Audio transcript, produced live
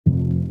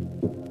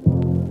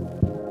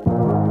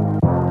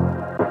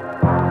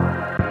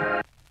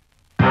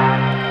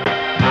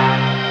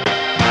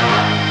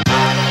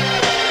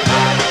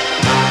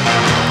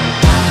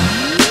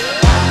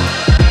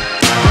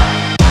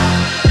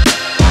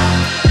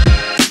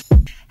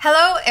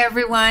Hello,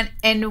 everyone,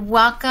 and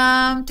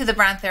welcome to the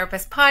Brand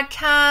Therapist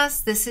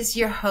Podcast. This is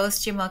your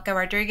host, Yamilka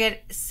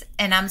Rodriguez,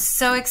 and I'm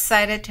so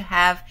excited to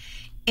have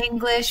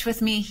English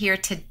with me here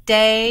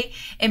today.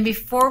 And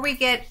before we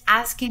get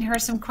asking her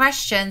some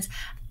questions,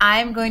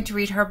 I'm going to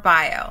read her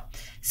bio.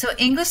 So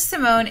English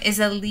Simone is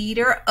a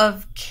leader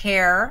of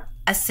care,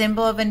 a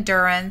symbol of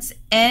endurance,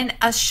 and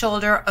a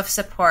shoulder of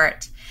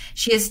support.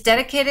 She is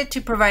dedicated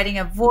to providing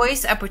a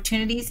voice,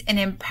 opportunities, and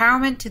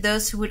empowerment to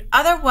those who would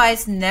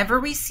otherwise never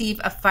receive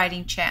a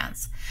fighting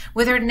chance.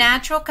 With her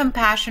natural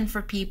compassion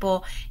for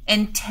people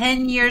and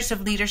 10 years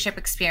of leadership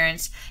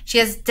experience, she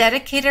has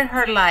dedicated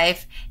her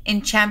life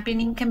in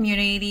championing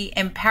community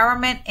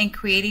empowerment and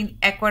creating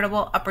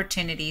equitable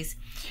opportunities.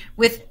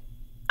 With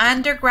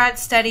undergrad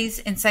studies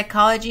in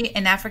psychology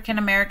and African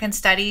American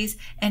studies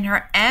and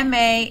her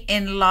MA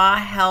in law,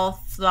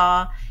 health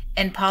law,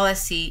 and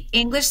policy,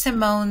 English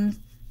Simone's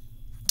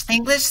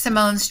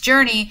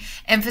journey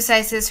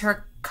emphasizes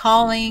her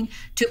calling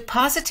to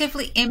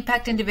positively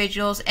impact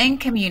individuals and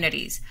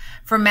communities.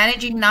 From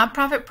managing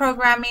nonprofit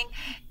programming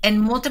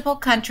in multiple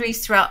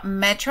countries throughout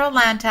Metro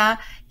Atlanta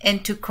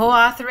and to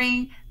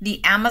co-authoring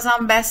the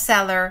Amazon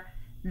bestseller,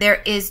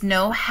 There Is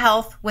No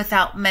Health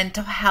Without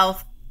Mental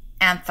Health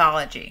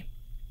Anthology,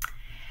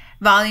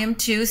 Volume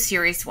 2,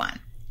 Series 1.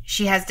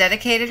 She has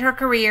dedicated her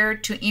career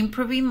to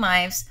improving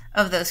lives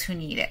of those who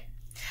need it.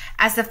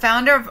 As the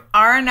founder of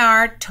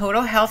R&R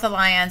Total Health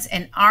Alliance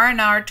and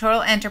R&R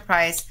Total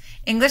Enterprise,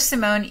 English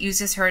Simone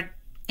uses her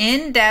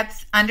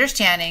in-depth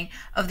understanding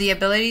of the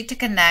ability to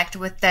connect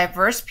with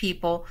diverse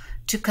people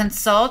to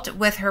consult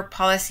with her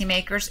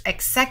policymakers,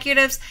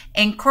 executives,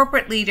 and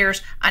corporate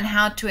leaders on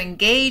how to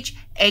engage,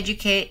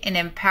 educate, and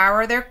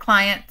empower their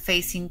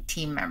client-facing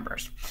team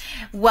members.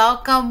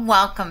 Welcome,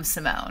 welcome,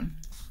 Simone.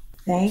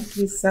 Thank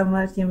you so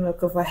much,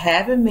 Yamilka, for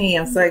having me.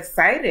 I'm so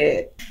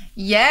excited.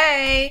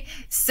 Yay.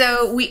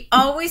 So we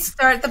always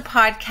start the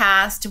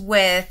podcast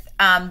with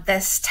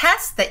this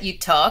test that you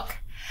took.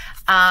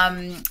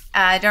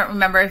 I don't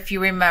remember if you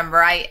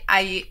remember.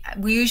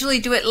 We usually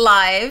do it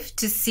live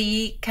to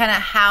see kind of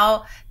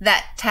how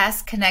that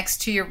test connects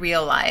to your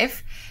real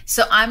life.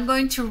 So I'm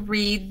going to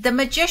read The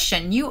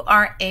Magician. You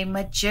are a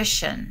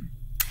magician.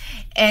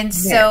 And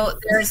so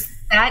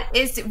that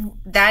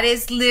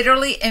is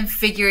literally and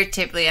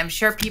figuratively. I'm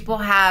sure people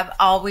have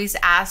always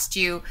asked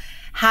you,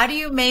 how do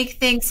you make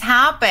things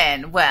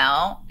happen?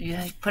 Well, you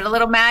put a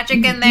little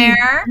magic in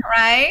there,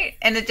 right?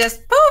 And it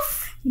just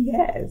poof.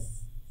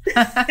 Yes.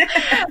 Okay.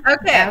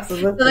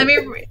 Absolutely. So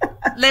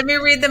let me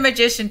read The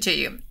Magician to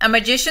you. A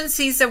magician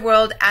sees the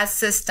world as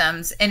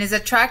systems and is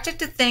attracted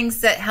to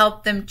things that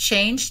help them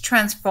change,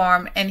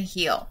 transform, and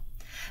heal.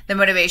 The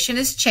motivation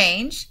is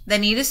change. The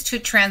need is to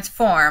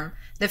transform.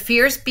 The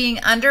fear is being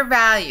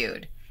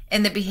undervalued.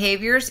 And the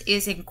behaviors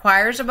is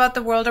inquires about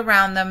the world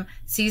around them,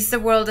 sees the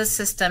world as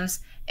systems,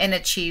 and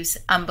achieves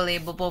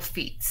unbelievable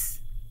feats.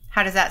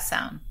 How does that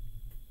sound?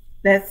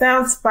 That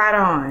sounds spot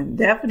on.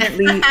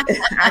 Definitely,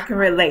 I can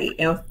relate.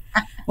 And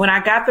when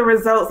I got the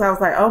results, I was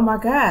like, oh my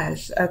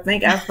gosh, I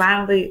think I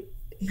finally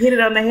hit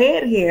it on the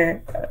head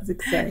here. I was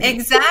excited.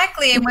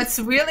 Exactly. And what's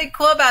really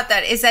cool about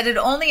that is that it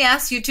only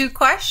asks you 2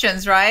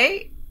 questions,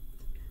 right?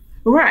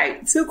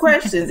 Right. 2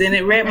 questions. And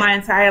it read my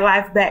entire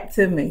life back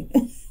to me.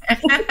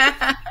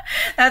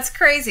 That's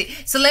crazy.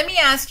 So let me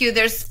ask you,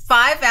 there's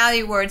 5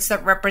 value words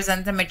that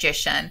represent the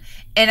magician.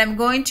 And I'm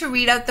going to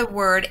read out the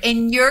word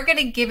and you're going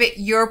to give it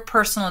your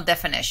personal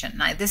definition.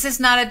 Now, this is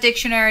not a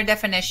dictionary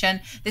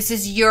definition. This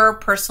is your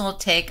personal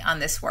take on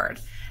this word.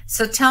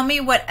 So tell me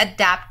what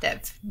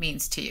adaptive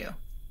means to you.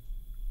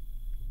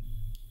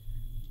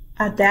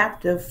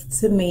 Adaptive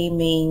to me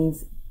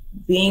means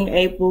being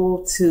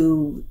able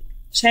to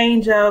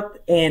change up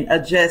and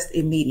adjust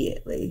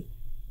immediately.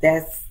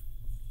 That's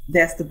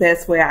the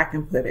best way I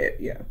can put it.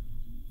 Yeah.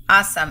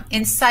 Awesome.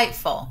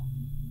 Insightful.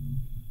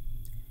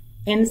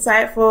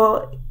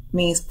 Insightful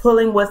means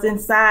pulling what's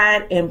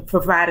inside and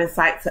providing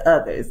sight to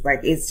others.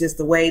 Like, it's just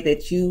the way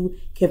that you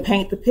can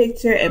paint the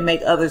picture and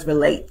make others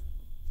relate.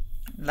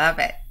 Love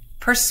it.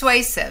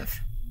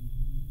 Persuasive.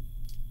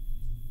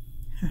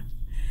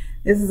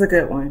 This is a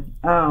good one.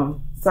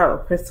 So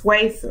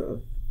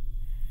persuasive.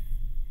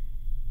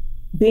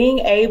 Being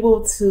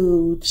able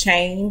to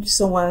change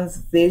someone's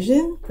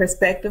vision,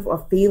 perspective, or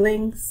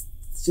feelings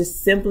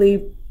just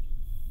simply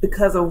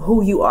because of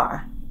who you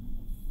are.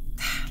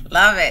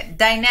 Love it.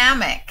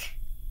 Dynamic.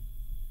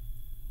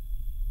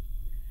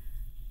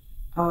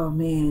 Oh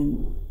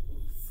man.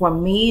 For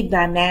me,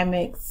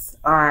 dynamics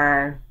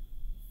are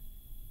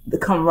the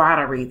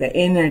camaraderie, the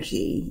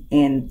energy,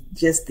 and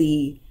just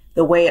the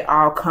way it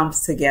all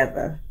comes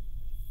together.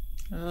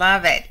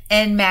 Love it.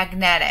 And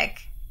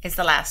magnetic is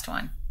the last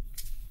one.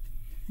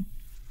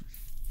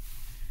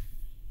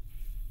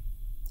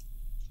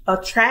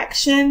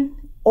 Attraction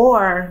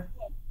or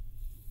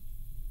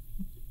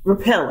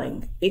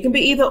repelling. It can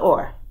be either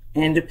or.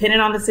 And depending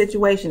on the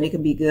situation, it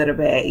can be good or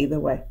bad either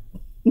way.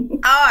 Oh,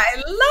 I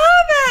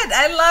love it.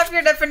 I love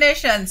your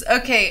definitions.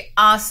 Okay,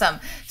 awesome.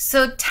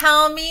 So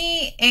tell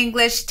me,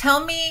 English,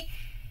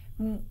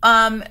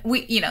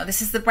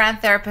 This is the Brand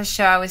Therapist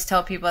Show. I always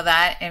tell people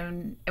that,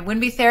 and it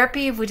wouldn't be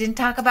therapy if we didn't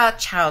talk about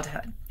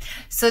childhood.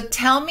 So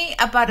tell me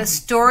about a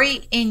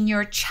story in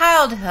your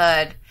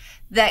childhood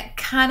that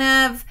kind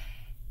of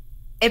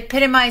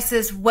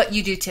epitomizes what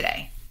you do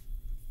today.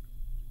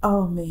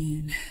 Oh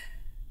man.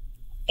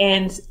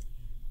 And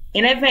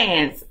in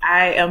advance,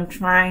 I am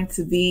trying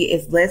to be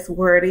as less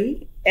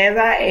wordy as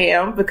I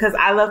am, because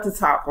I love to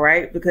talk,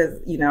 right? Because,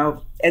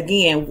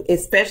 again,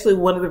 especially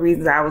one of the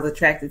reasons I was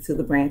attracted to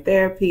the brand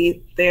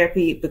therapy,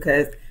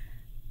 because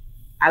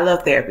I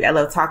love therapy. I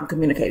love talking,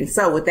 communicating.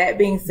 So with that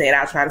being said,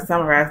 I'll try to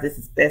summarize this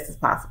as best as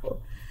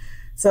possible.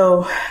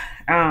 So,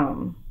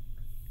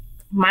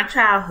 my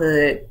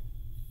childhood,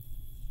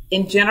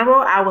 in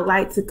general, I would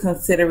like to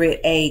consider it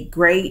a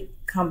great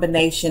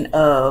combination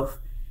of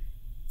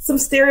some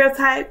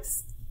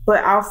stereotypes,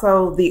 but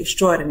also the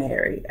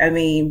extraordinary. I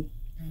mean,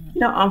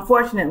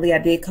 unfortunately, I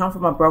did come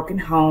from a broken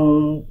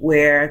home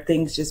where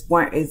things just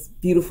weren't as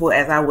beautiful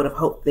as I would have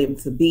hoped them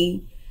to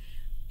be.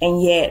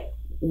 And yet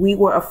we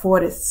were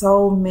afforded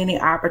so many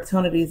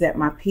opportunities that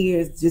my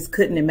peers just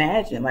couldn't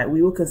imagine. Like,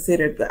 we were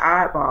considered the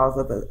oddballs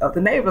of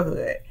the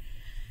neighborhood.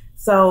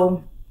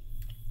 So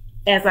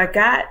as I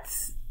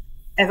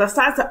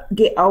started to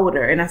get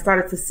older and I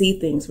started to see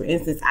things, for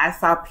instance, I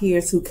saw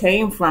peers who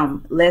came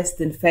from less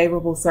than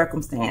favorable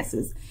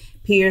circumstances,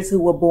 peers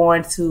who were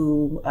born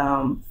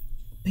to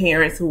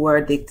parents who were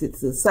addicted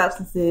to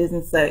substances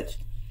and such.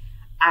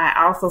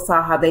 I also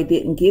saw how they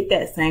didn't get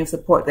that same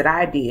support that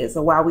I did.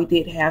 So while we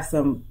did have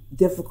some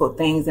difficult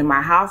things in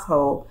my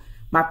household,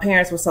 my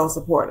parents were so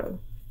supportive.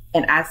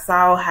 And I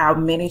saw how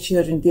many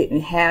children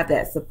didn't have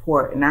that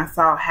support. And I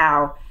saw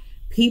how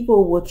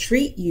people will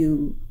treat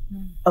you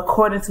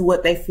according to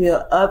what they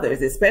feel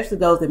others, especially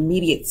those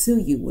immediate to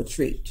you, will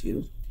treat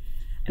you.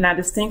 And I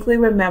distinctly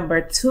remember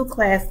 2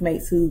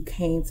 classmates who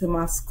came to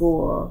my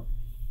school,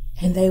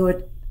 and they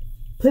were,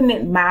 putting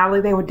it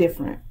mildly, they were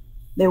different.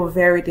 They were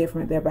very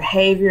different. Their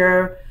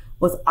behavior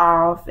was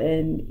off,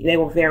 and they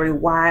were very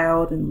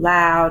wild and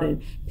loud,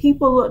 and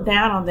people looked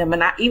down on them.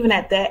 And even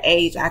at that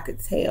age, I could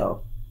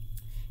tell.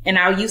 And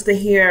I used to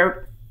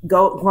hear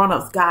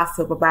grown-ups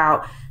gossip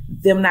about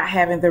them not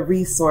having the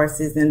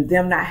resources and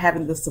them not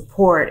having the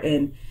support.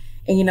 And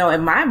in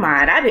my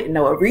mind, I didn't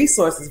know what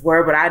resources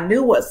were, but I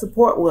knew what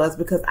support was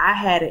because I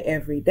had it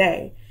every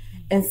day.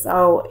 And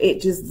so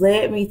it just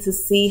led me to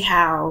see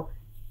how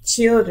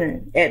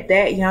children at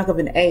that young of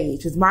an age,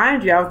 because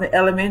mind you, I was in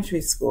elementary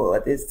school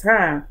at this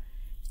time,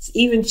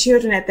 even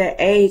children at that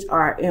age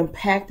are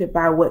impacted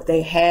by what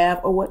they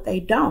have or what they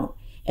don't.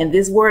 And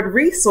this word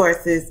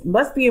resources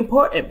must be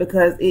important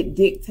because it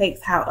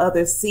dictates how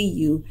others see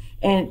you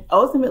and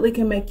ultimately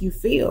can make you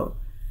feel.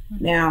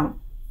 Now,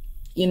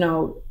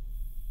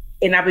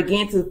 and I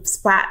began to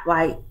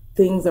spotlight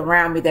things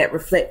around me that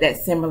reflect that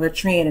similar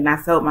trend. And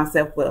I told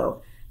myself,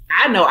 well,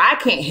 I know I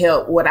can't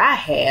help what I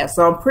have,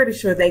 so I'm pretty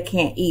sure they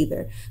can't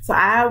either. So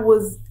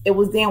it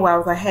was then where I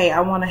was like, hey, I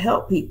want to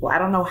help people. I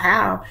don't know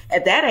how.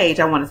 At that age,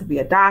 I wanted to be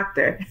a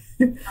doctor,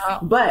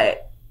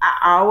 but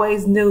I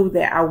always knew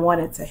that I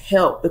wanted to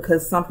help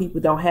because some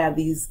people don't have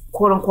these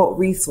quote unquote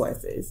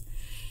resources.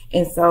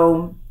 And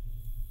so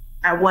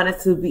I wanted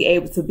to be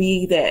able to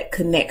be that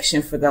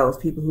connection for those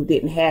people who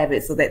didn't have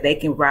it so that they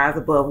can rise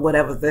above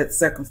whatever the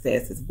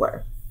circumstances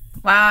were.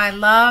 Wow, I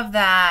love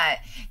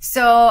that.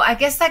 So I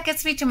guess that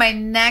gets me to my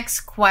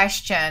next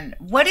question.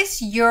 What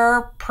is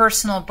your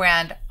personal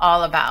brand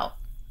all about?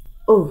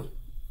 Oh,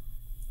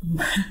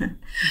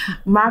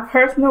 my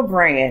personal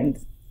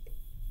brand,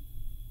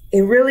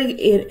 it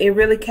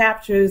really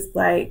captures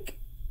like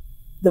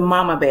the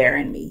mama bear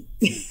in me.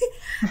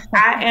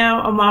 I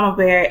am a mama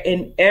bear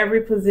in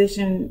every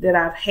position that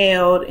I've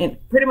held, and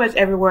pretty much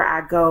everywhere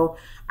I go,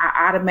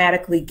 I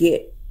automatically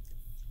get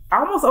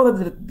almost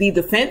on the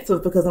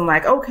defensive because I'm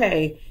like,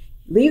 okay,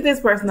 leave this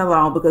person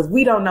alone because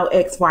we don't know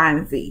X, Y,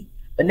 and Z.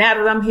 But now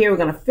that I'm here, we're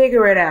going to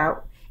figure it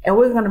out and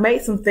we're going to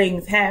make some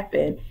things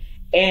happen.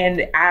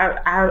 And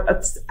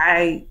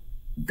I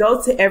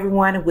go to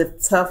everyone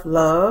with tough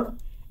love,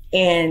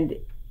 and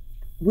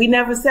we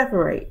never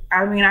separate.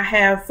 I mean,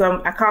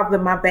 I call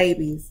them my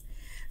babies.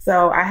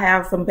 So I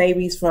have some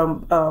babies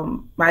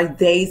from my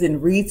days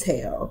in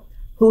retail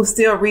who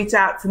still reach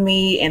out to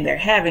me, and they're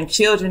having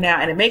children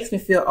now, and it makes me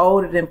feel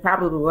older than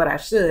probably what I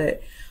should.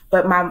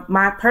 But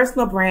my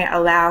personal brand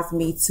allows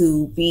me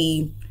to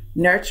be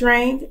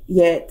nurturing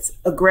yet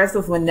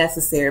aggressive when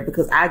necessary,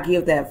 because I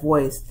give that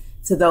voice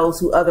to those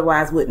who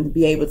otherwise wouldn't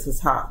be able to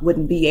talk,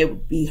 wouldn't be able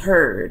to be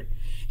heard.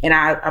 And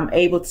I'm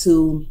able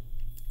to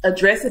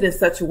address it in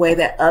such a way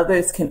that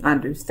others can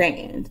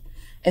understand.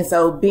 And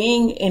so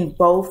being in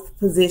both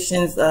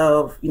positions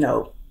of,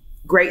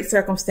 great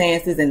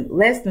circumstances and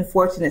less than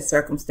fortunate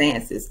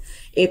circumstances,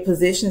 it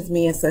positions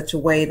me in such a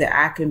way that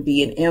I can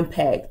be an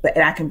impact, but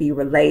I can be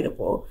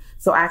relatable.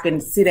 So I can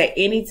sit at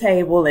any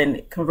table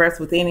and converse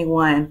with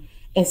anyone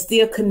and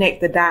still connect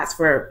the dots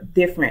for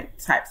different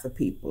types of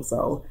people.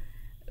 So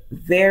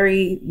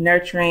very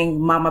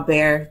nurturing mama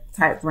bear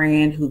type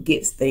brand who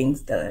gets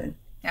things done.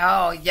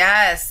 Oh,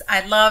 yes.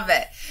 I love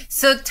it.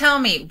 So tell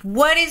me,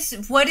 what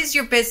is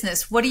your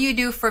business? What do you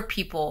do for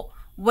people?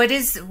 What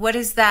is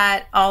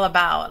that all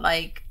about?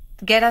 Like,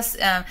 get us,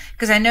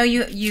 because I know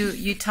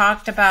you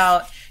talked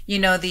about,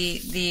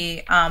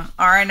 the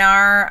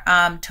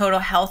R&R, Total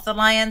Health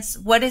Alliance.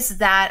 What is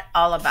that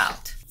all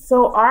about?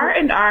 So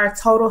R&R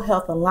Total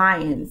Health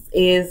Alliance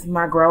is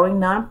my growing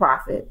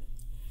nonprofit.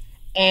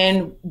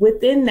 And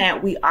within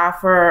that, we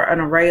offer an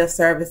array of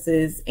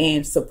services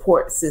and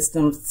support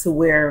systems to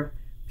where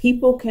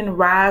people can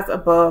rise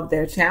above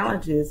their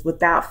challenges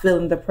without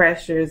feeling the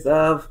pressures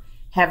of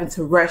having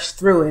to rush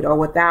through it, or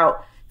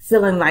without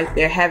feeling like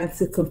they're having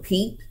to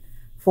compete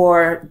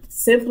for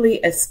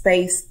simply a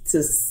space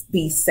to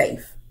be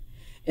safe.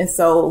 And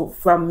so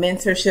from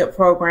mentorship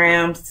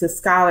programs to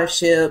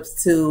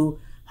scholarships to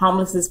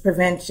homelessness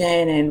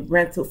prevention and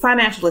rental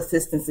financial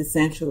assistance,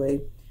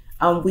 essentially,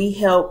 we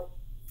help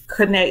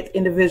connect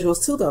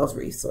individuals to those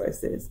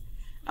resources.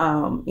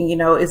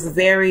 It's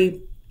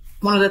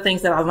one of the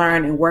things that I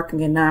learned in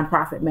working in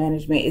nonprofit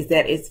management is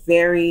that it's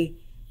very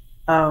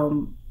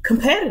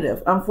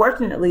competitive.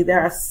 Unfortunately,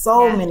 there are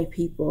so many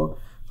people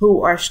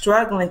who are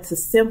struggling to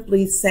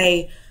simply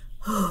say,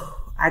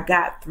 oh, I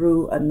got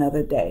through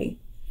another day.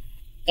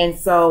 And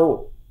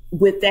so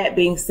with that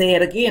being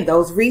said, again,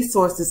 those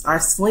resources are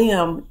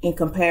slim in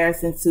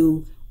comparison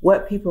to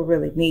what people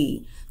really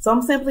need. So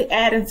I'm simply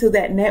adding to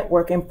that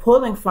network and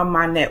pulling from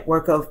my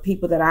network of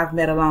people that I've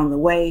met along the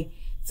way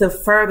to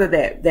further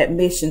that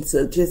mission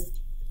to just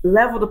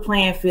level the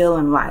playing field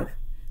in life.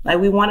 Like,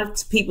 we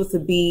wanted people to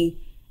be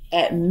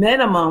at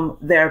minimum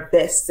their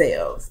best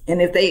selves. And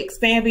if they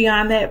expand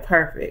beyond that,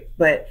 perfect.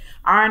 But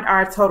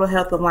R&R Total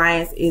Health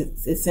Alliance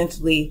is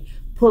essentially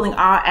pulling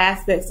all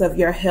aspects of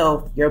your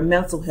health, your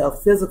mental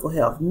health, physical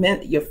health,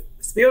 your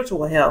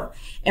spiritual health,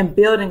 and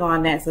building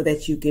on that so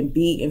that you can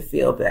be and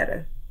feel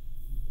better.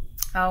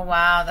 Oh,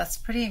 wow. That's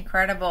pretty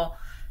incredible.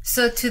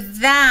 So to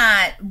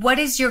that, what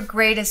is your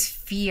greatest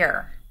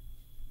fear?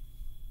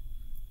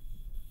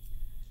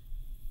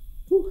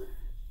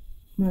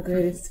 My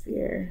greatest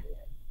fear.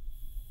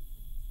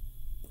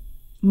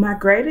 My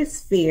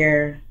greatest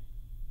fear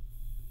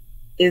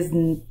is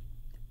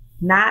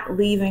not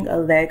leaving a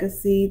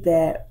legacy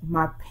that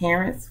my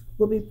parents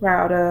would be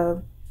proud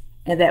of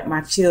and that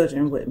my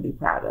children wouldn't be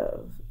proud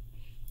of.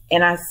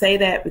 And I say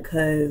that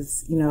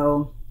because,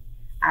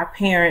 our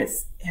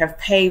parents have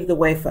paved the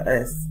way for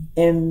us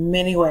in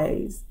many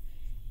ways.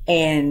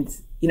 And,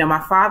 my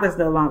father's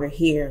no longer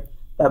here,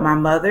 but my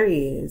mother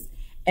is.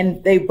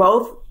 And they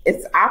both,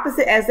 it's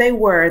opposite as they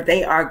were,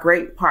 they are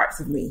great parts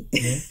of me.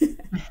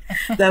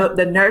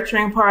 The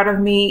nurturing part of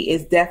me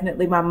is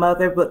definitely my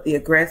mother, but the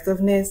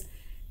aggressiveness,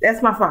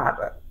 that's my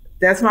father.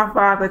 That's my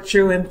father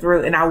true and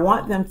through. And I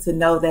want them to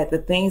know that the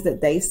things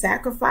that they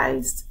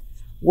sacrificed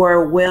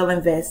were well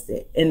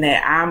invested, and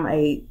that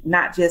I'm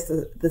not just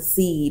the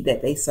seed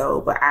that they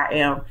sowed, but I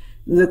am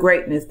the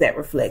greatness that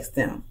reflects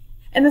them.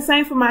 And the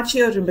same for my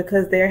children,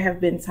 because there have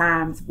been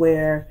times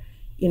where,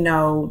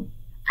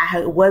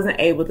 I wasn't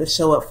able to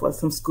show up for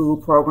some school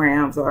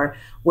programs, or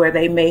where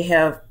they may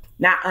have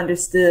not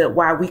understood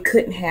why we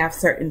couldn't have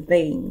certain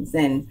things.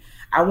 And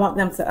I want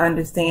them to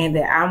understand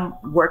that I'm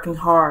working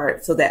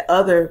hard so that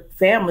other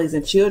families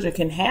and children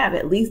can have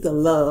at least the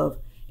love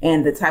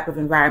and the type of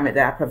environment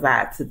that I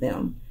provide to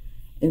them.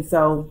 And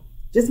so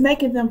just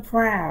making them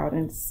proud,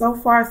 and so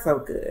far so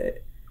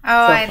good. Oh,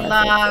 I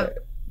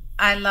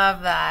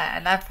love that. I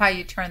love how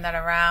you turn that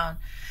around.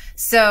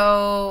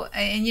 So,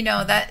 and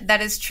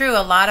that is true.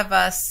 A lot of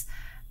us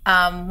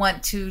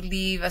want to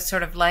leave a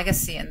sort of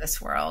legacy in this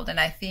world.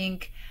 And I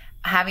think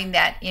having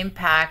that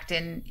impact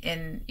in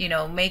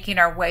making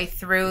our way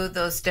through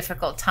those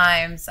difficult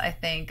times, I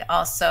think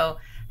also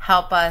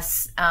help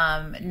us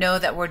know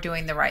that we're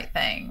doing the right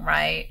thing,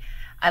 right?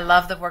 I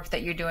love the work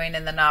that you're doing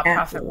in the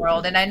nonprofit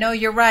world. And I know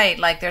you're right.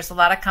 Like, there's a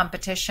lot of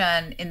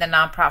competition in the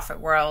nonprofit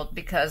world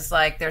because,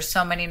 like, there's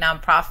so many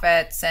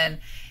nonprofits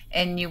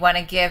and you want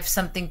to give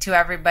something to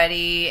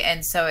everybody.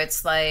 And so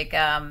it's like,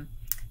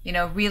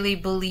 really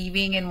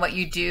believing in what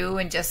you do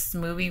and just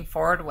moving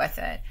forward with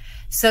it.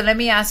 So let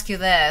me ask you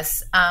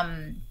this.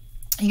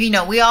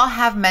 We all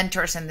have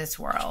mentors in this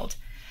world.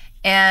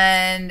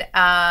 And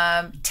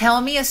tell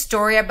me a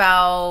story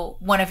about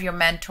one of your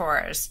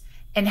mentors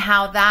and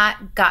how that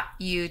got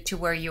you to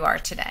where you are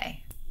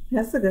today.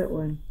 That's a good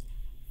one.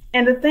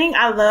 And the thing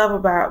I love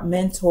about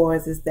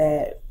mentors is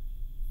that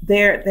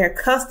they're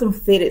custom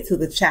fitted to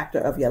the chapter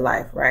of your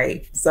life,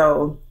 right?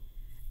 So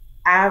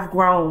I've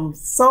grown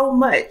so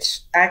much.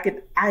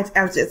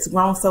 I've just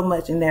grown so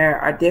much, and there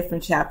are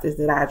different chapters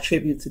that I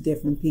attribute to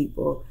different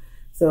people.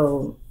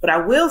 So, but I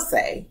will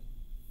say,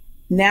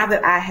 now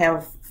that I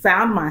have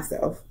found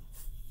myself,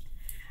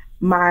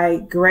 my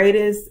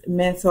greatest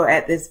mentor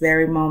at this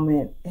very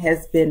moment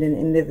has been an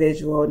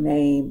individual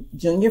named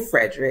Junior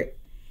Frederick.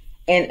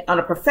 And on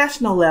a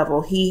professional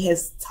level, he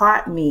has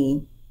taught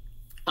me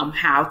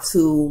how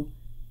to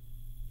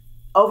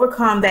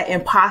overcome that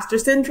imposter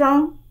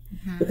syndrome.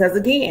 Mm-hmm. Because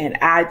again,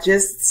 I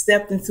just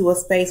stepped into a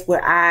space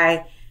where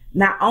I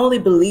not only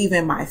believe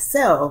in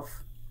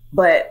myself,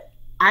 but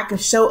I can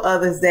show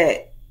others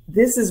that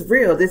this is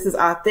real, this is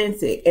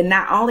authentic. And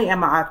not only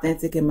am I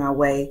authentic in my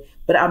way,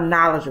 but I'm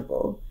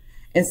knowledgeable.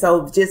 And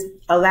so just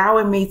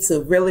allowing me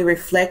to really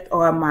reflect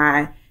on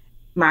my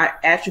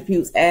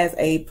attributes as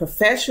a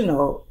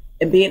professional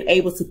and being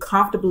able to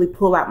comfortably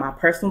pull out my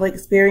personal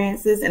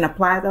experiences and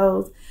apply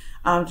those.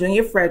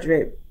 Junior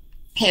Frederick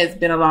has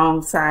been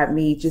alongside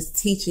me, just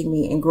teaching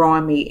me and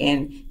growing me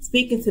and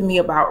speaking to me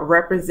about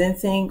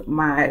representing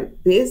my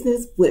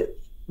business with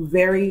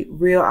very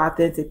real,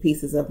 authentic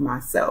pieces of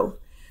myself.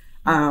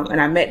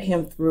 And I met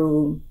him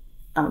through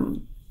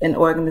an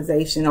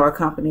organization or a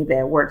company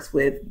that works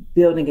with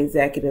building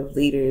executive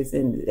leaders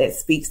and that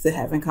speaks to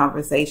having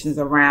conversations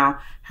around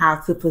how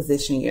to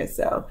position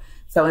yourself.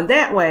 So in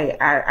that way,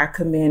 I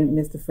commend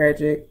Mr.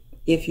 Frederick.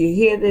 If you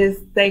hear this,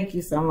 thank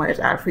you so much.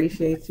 I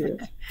appreciate you.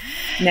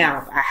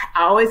 Now, I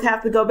always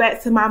have to go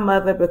back to my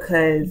mother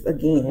because,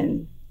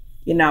 again,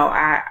 you know,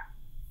 I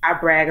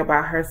brag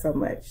about her so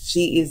much.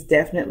 She is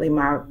definitely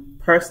my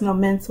personal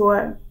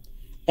mentor.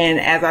 And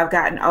as I've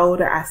gotten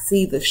older, I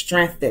see the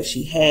strength that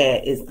she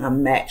had is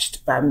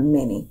unmatched by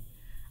many.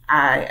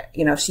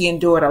 She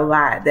endured a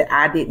lot that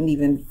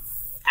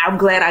I'm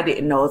glad I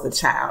didn't know as a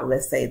child,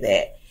 let's say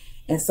that.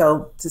 And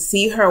so to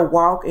see her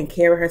walk and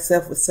carry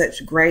herself with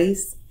such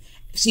grace,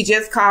 she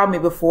just called me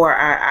before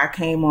I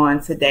came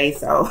on today.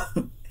 So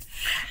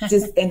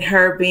just in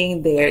her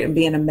being there and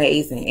being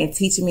amazing and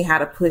teaching me how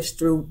to push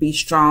through, be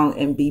strong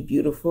and be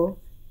beautiful.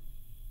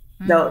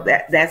 No,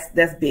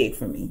 that's big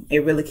for me.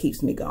 It really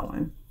keeps me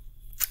going.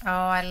 Oh,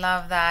 I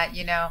love that.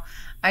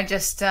 I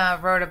just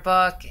wrote a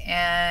book,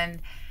 and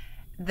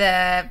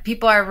the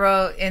people I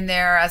wrote in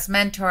there as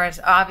mentors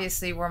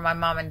obviously were my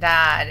mom and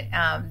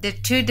dad. They're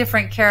two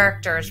different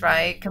characters,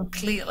 right?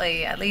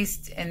 Completely, at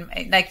least in,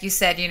 like you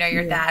said,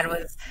 your dad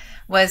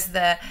was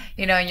the,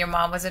 and your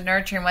mom was a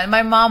nurturing one.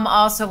 My mom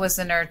also was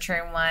the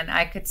nurturing one.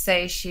 I could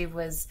say she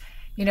was,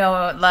 one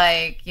of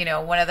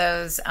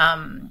those,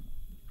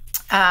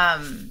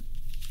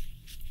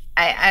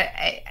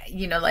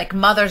 like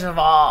mothers of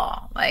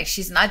all. Like,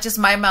 she's not just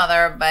my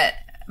mother, but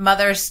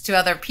mothers to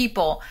other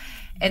people.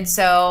 And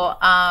so,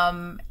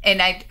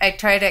 and I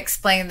try to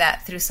explain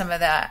that through some of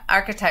the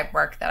archetype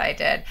work that I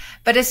did.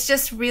 But it's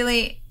just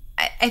really,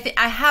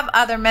 I have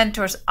other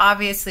mentors,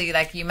 obviously,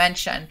 like you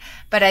mentioned,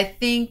 but I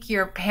think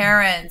your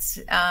parents,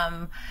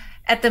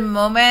 at the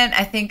moment,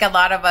 I think a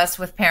lot of us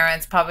with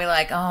parents probably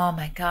like, oh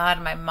my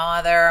God, my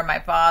mother, or my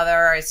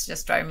father, it's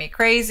just driving me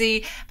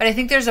crazy. But I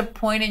think there's a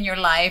point in your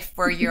life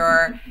where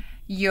you're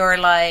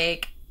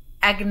like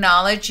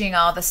acknowledging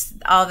all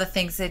the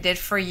things they did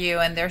for you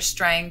and their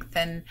strength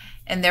and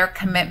their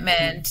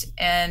commitment,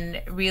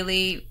 and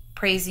really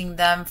praising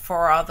them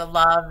for all the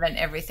love and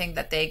everything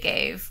that they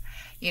gave,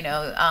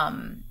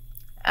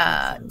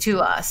 to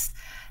us.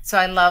 So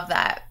I love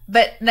that.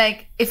 But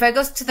like, if I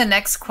go to the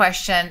next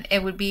question,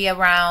 it would be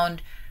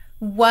around,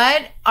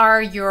 what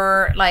are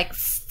your like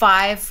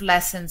 5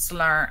 lessons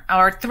learned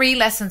or 3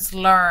 lessons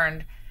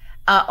learned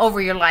over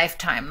your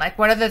lifetime? Like,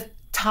 what are the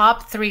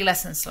top 3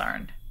 lessons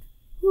learned?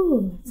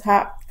 Ooh,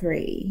 top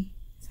three.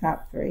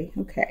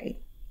 Okay.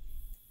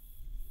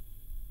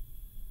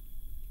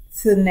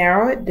 To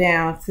narrow it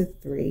down to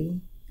 3,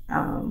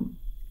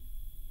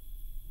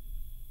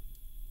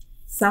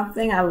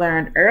 something I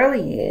learned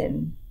early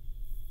in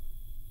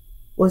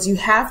was you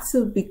have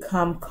to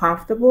become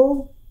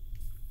comfortable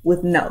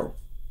with no.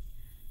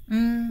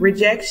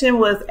 Rejection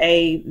was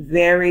a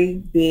very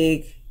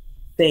big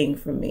thing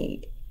for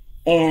me.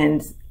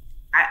 And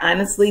I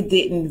honestly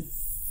didn't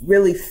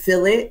really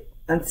feel it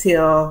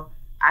until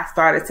I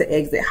started to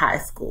exit high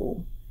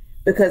school.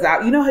 Because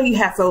you know how you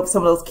have some of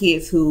those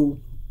kids who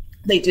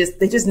they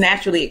just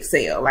naturally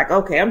excel. Like,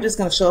 okay, I'm just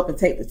going to show up and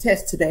take the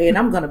test today and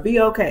I'm going to be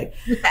okay.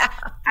 Yeah.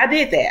 I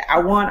did that. I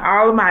won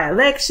all of my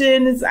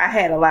elections. I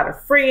had a lot of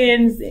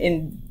friends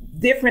in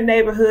different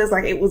neighborhoods.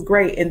 Like, it was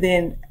great. And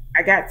then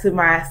I got to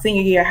my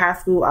senior year of high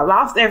school. I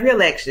lost every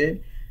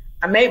election.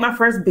 I made my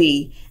first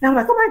B. And I'm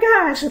like, oh my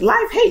gosh,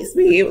 life hates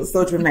me. It was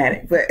so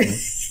dramatic. But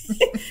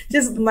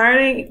just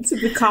learning to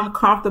become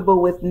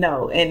comfortable with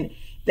no. And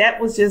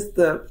that was just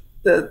the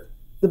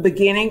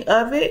beginning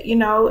of it,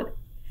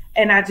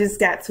 And I just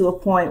got to a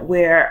point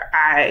where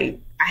I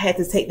had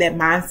to take that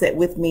mindset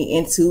with me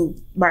into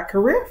my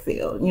career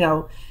field,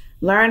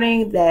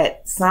 learning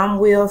that some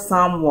will,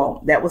 some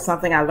won't. That was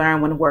something I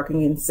learned when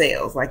working in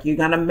sales. Like, you're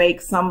going to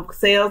make some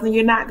sales and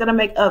you're not going to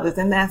make others,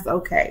 and that's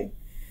okay.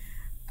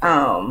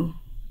 And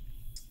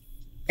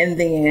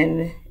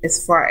then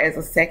as far as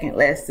a second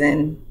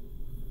lesson,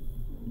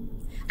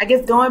 I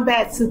guess going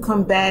back to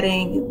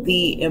combating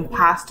the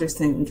imposter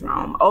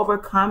syndrome,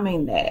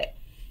 overcoming that,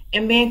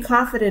 and being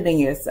confident in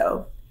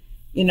yourself.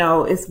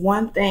 It's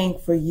one thing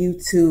for you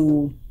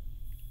to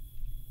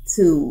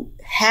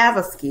have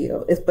a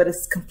skill, but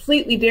it's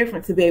completely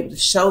different to be able to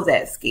show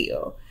that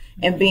skill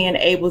and being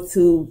able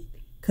to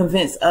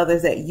convince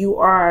others that you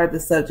are the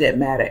subject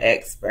matter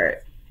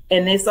expert.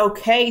 And it's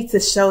okay to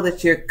show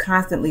that you're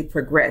constantly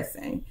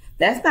progressing.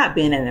 That's not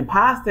being an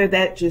imposter.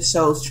 That just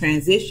shows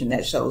transition.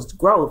 That shows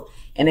growth.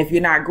 And if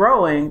you're not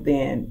growing,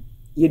 then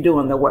you're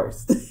doing the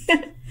worst.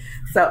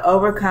 So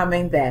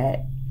overcoming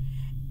that.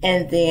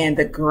 And then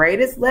the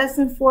greatest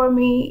lesson for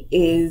me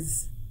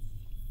is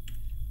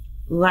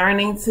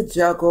learning to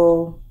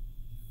juggle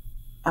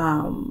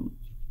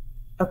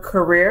a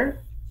career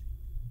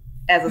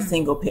as a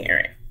single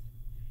parent.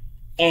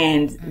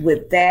 And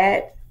with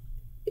that,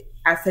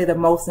 I say the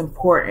most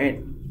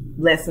important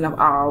lesson of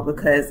all,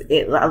 because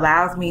it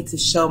allows me to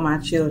show my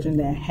children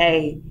that,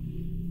 hey,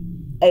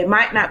 it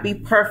might not be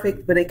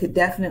perfect, but it could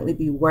definitely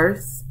be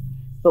worse.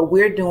 But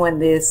we're doing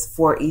this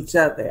for each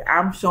other.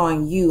 I'm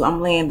showing you,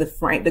 I'm laying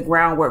the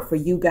groundwork for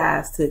you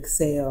guys to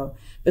excel,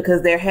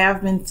 because there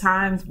have been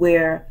times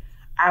where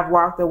I've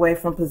walked away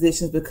from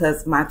positions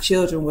because my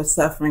children were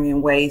suffering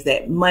in ways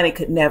that money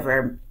could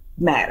never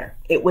matter.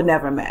 It would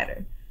never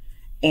matter.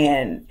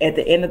 And at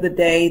the end of the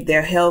day,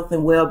 their health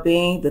and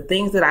well-being, the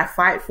things that I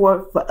fight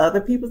for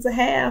other people to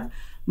have,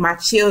 my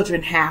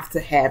children have to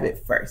have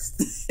it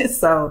first.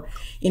 So,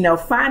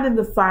 finding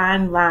the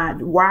fine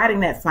line,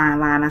 widening that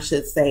fine line, I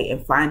should say,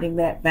 and finding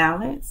that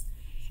balance.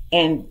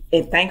 And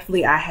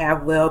thankfully, I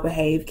have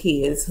well-behaved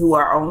kids who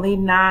are only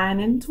 9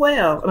 and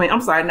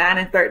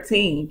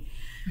 13.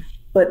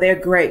 But they're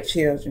great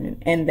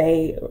children, and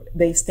they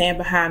stand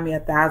behind me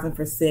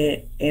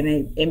 1,000%,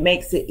 and it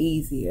makes it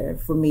easier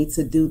for me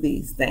to do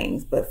these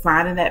things. But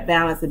finding that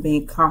balance and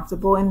being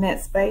comfortable in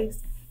that space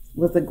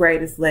was the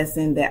greatest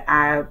lesson that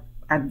I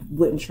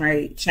wouldn't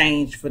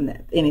change for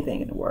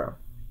anything in the world.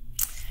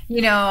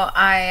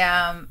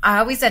 I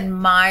always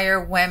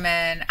admire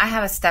women. I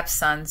have a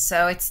stepson,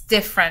 so it's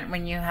different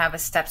when you have a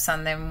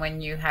stepson than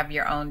when you have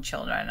your own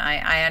children.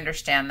 I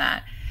understand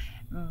that.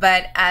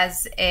 But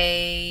as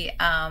I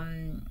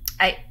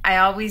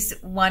always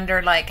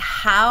wonder, like,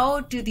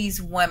 how do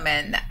these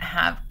women that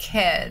have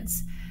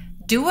kids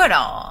do it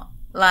all?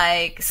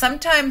 Like,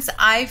 sometimes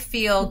I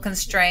feel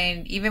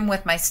constrained, even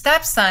with my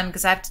stepson,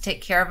 because I have to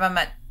take care of him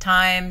at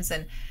times,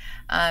 and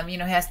he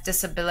has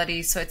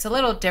disabilities, so it's a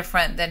little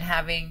different than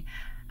having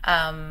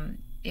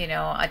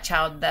a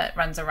child that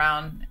runs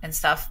around and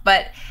stuff.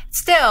 But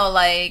still,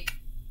 like,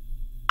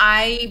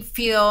 I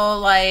feel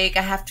like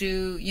I have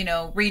to,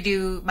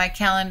 redo my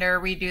calendar,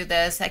 redo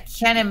this. I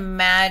can't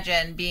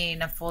imagine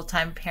being a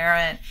full-time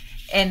parent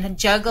and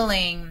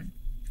juggling,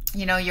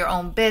 your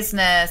own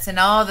business and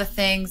all the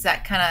things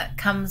that kind of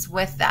comes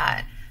with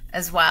that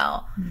as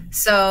well. Mm-hmm.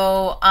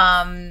 So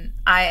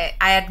I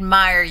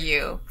admire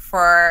you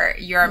for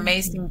your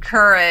amazing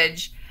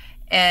courage.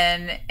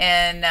 And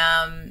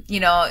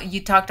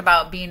you talked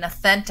about being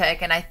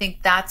authentic. And I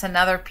think that's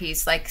another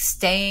piece, like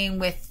staying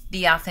with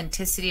the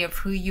authenticity of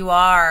who you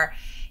are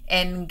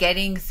and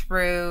getting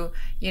through,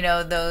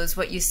 those,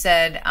 what you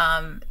said,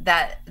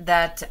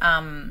 that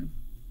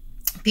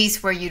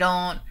piece where you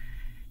don't,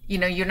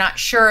 you're not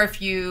sure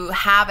if you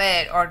have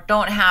it or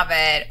don't have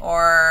it,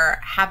 or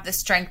have the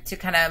strength to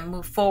kind of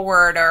move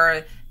forward,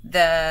 or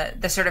the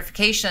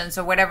certifications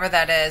or whatever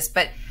that is.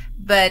 But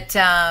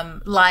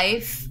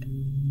life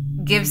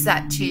gives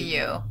that to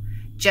you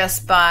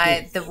just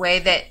by the way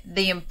that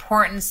the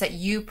importance that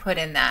you put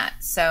in that.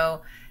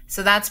 So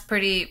that's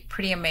pretty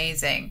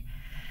amazing.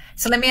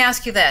 So let me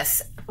ask you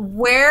this: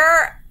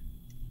 where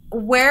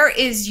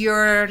is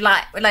your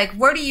life? Like,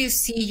 where do you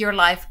see your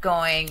life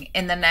going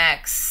in the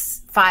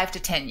next 5 to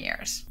 10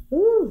 years?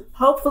 Ooh,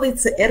 hopefully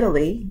to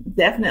Italy.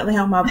 Definitely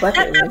on my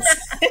bucket list.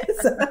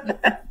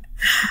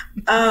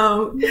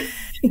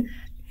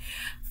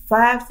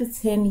 5 to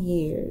 10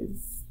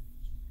 years.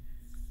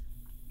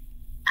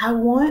 I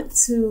want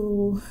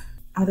to.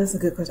 Oh, that's a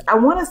good question. I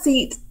want a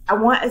seat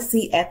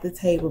at the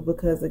table,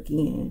 because,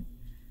 again,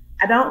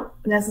 I don't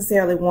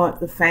necessarily want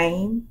the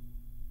fame,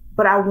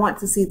 but I want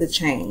to see the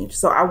change.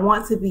 So I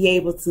want to be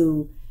able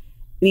to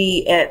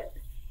be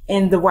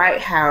in the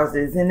White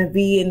Houses and to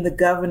be in the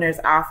governor's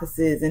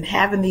offices and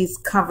having these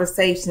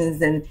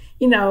conversations and,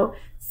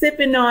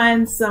 sipping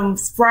on some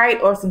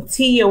Sprite or some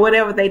tea or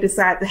whatever they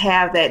decide to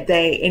have that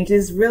day, and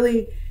just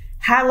really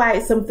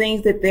highlight some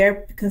things that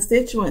their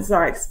constituents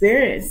are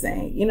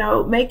experiencing,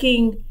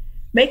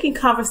 making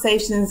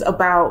conversations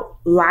about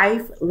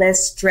life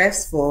less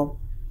stressful,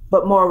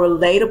 but more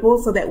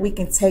relatable, so that we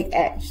can take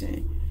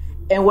action.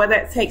 And whether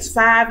it takes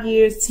 5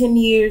 years, 10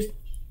 years,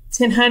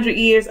 100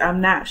 years,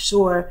 I'm not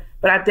sure,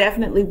 but I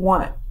definitely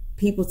want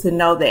people to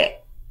know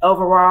that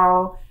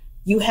overall,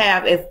 you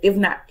have, if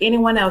not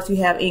anyone else, you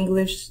have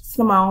English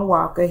Simone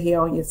Walker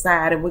here on your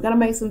side, and we're going to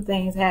make some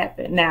things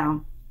happen.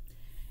 Now,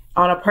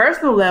 on a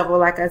personal level,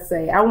 like I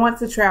say, I want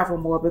to travel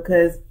more,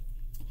 because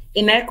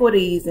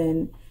inequities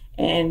and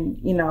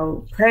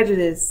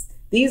prejudice,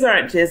 these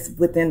aren't just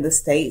within the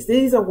states.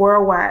 These are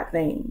worldwide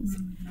things.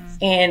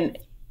 Mm-hmm. And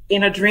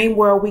in a dream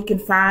world, we can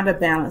find a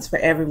balance for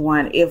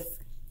everyone if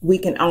we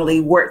can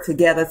only work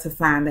together to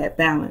find that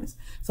balance.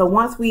 So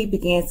once we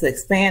begin to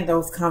expand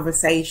those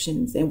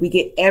conversations and we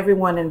get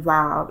everyone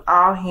involved,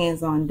 all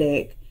hands on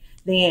deck,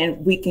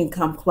 then we can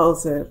get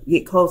closer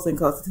and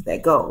closer to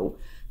that goal.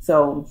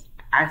 So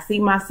I see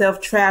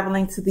myself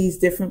traveling to these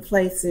different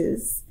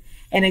places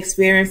and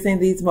experiencing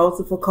these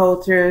multiple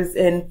cultures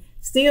and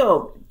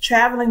still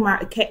traveling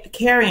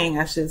carrying,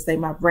 I should say,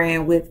 my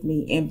brand with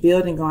me and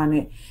building on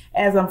it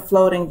as I'm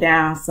floating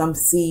down some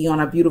sea on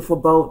a beautiful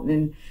boat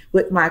and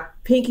with my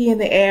pinky in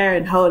the air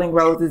and holding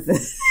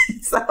roses.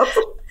 So,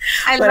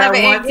 I but love I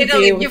it. want In to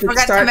Italy, be able you to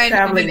forgot to start mention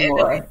traveling in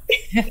more.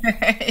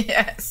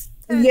 Yes.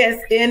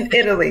 Yes, in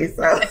Italy.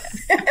 So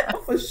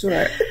for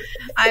sure.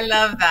 I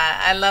love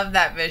that. I love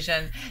that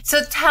vision.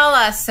 So tell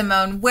us,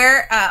 Simone,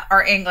 where,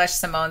 or English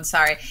Simone,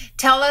 sorry.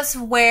 Tell us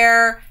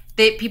where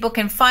people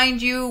can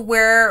find you.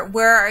 Where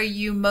are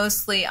you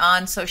mostly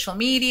on social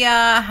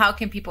media? How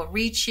can people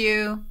reach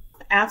you?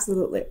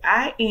 Absolutely.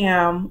 I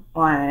am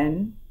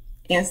on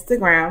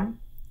Instagram,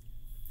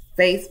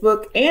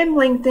 Facebook, and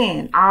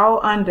LinkedIn, all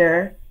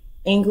under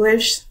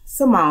English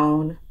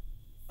Simone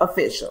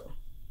Official.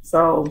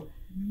 So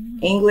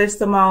English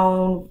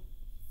Simone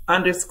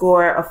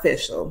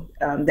 _official.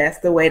 That's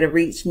the way to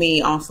reach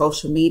me on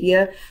social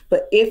media.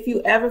 But if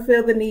you ever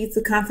feel the need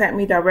to contact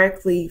me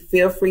directly,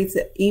 feel free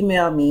to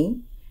email me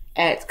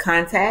at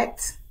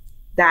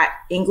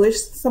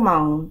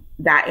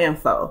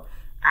contact.englishsimone.info.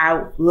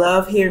 I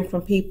love hearing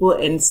from people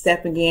and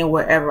stepping in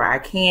wherever I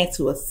can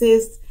to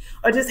assist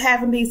or just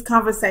having these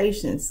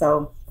conversations.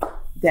 So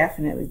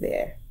definitely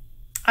there.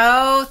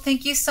 Oh,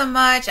 thank you so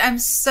much. I'm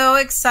so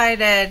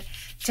excited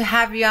to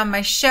have you on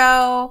my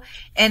show.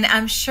 And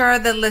I'm sure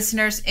the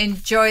listeners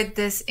enjoyed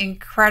this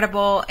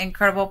incredible,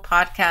 incredible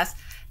podcast.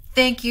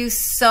 Thank you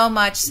so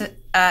much,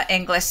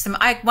 English.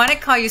 I want to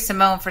call you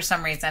Simone for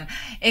some reason.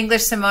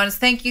 English Simone,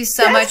 thank you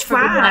so much for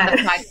being on the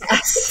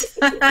podcast.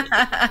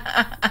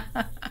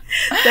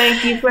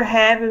 Thank you for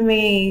having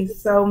me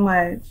so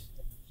much.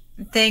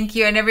 Thank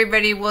you. And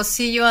everybody, we'll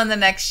see you on the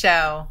next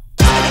show.